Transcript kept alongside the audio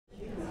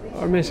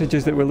Our message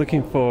is that we're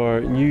looking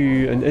for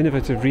new and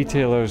innovative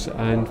retailers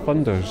and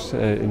funders,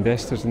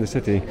 investors in the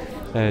city,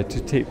 to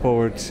take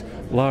forward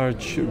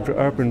large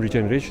urban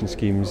regeneration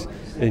schemes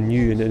in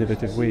new and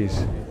innovative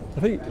ways. I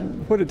think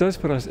what it does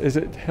for us is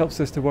it helps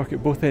us to work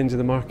at both ends of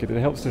the market.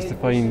 It helps us to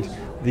find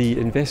the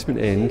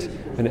investment end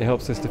and it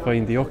helps us to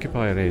find the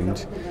occupier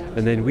end.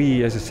 And then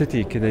we as a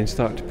city can then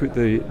start to put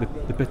the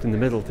bit in the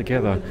middle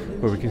together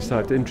where we can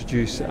start to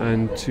introduce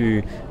and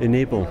to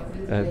enable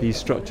these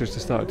structures to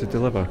start to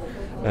deliver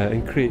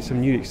and create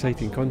some new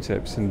exciting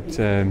concepts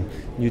and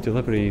new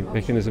delivery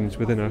mechanisms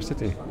within our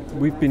city.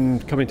 We've been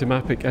coming to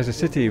MAPIC as a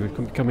city, we've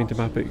been coming to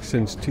MAPIC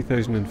since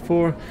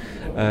 2004.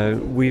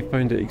 We've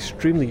found it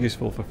extremely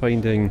useful for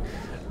finding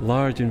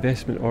large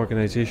investment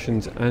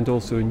organisations and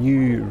also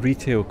new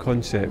retail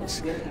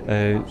concepts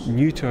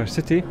new to our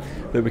city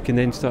that we can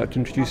then start to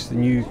introduce the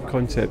new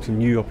concepts and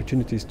new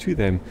opportunities to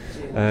them.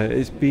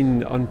 It's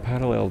been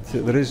unparalleled.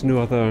 There is no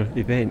other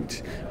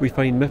event. We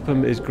find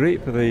MIPIM is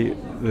great for the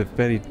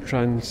very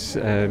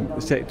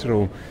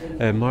sectoral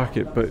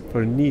market, but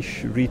for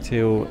niche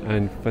retail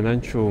and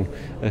financial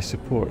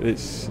support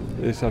it's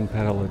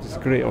unparalleled. It's a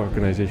great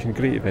organisation,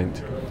 great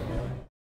event.